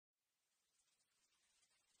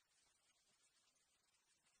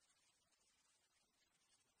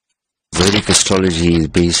Vedic astrology is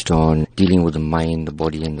based on dealing with the mind, the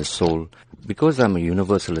body and the soul. Because I'm a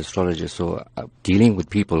universal astrologer, so dealing with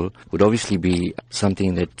people would obviously be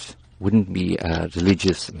something that wouldn't be a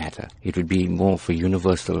religious matter. It would be more of a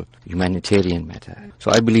universal humanitarian matter.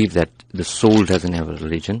 So I believe that the soul doesn't have a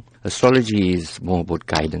religion. Astrology is more about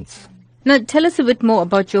guidance. Now, tell us a bit more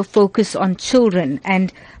about your focus on children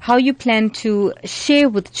and how you plan to share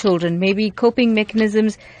with children, maybe coping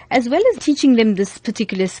mechanisms, as well as teaching them this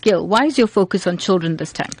particular skill. Why is your focus on children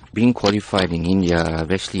this time? Being qualified in India,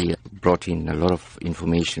 I've actually brought in a lot of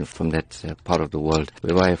information from that part of the world,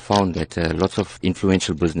 where I found that lots of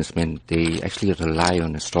influential businessmen, they actually rely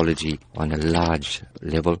on astrology on a large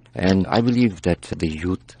level. And I believe that the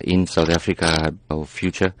youth in South Africa are our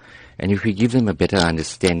future. And if we give them a better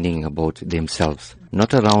understanding about themselves,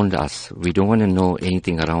 not around us, we don't want to know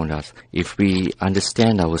anything around us. If we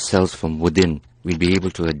understand ourselves from within, we'll be able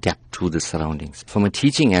to adapt to the surroundings. From a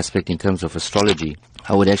teaching aspect in terms of astrology,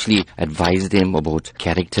 I would actually advise them about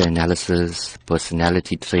character analysis,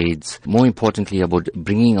 personality traits, more importantly about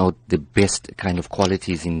bringing out the best kind of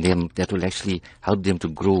qualities in them that will actually help them to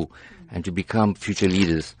grow and to become future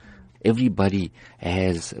leaders. Everybody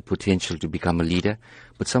has potential to become a leader,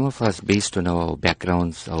 but some of us, based on our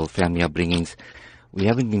backgrounds, our family upbringings, we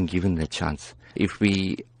haven't been given that chance. If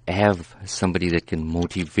we have somebody that can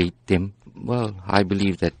motivate them, well, I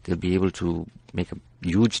believe that they'll be able to make a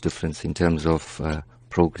huge difference in terms of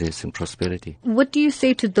progress and prosperity. What do you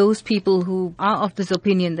say to those people who are of this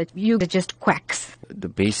opinion that you are just quacks? The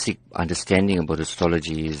basic understanding about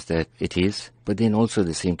astrology is that it is, but then also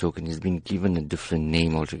the same token has been given a different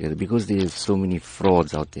name altogether because there's so many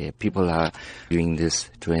frauds out there. People are doing this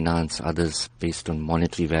to enhance others based on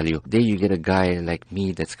monetary value. There you get a guy like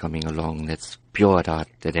me that's coming along, that's pure at heart,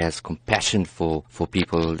 that has compassion for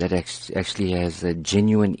people, that actually has a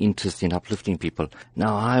genuine interest in uplifting people.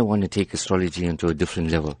 Now I want to take astrology into a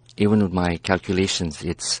different level. Even with my calculations,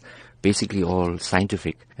 it's basically all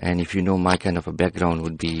scientific. And if you know, my kind of a background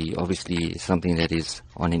would be obviously something that is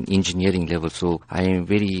on an engineering level. So I am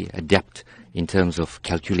very adept in terms of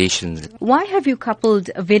calculations. Why have you coupled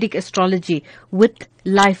Vedic astrology with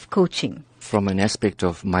life coaching? From an aspect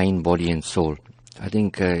of mind, body and soul, I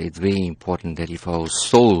think it's very important that if our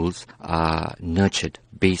souls are nurtured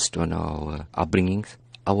based on our upbringings,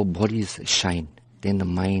 our bodies shine. Then the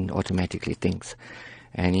mind automatically thinks.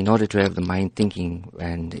 And in order to have the mind thinking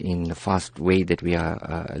and in the fast way that we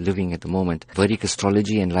are living at the moment, Vedic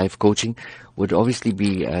astrology and life coaching would obviously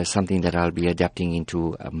be something that I'll be adapting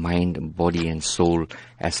into a mind, body and soul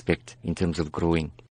aspect in terms of growing.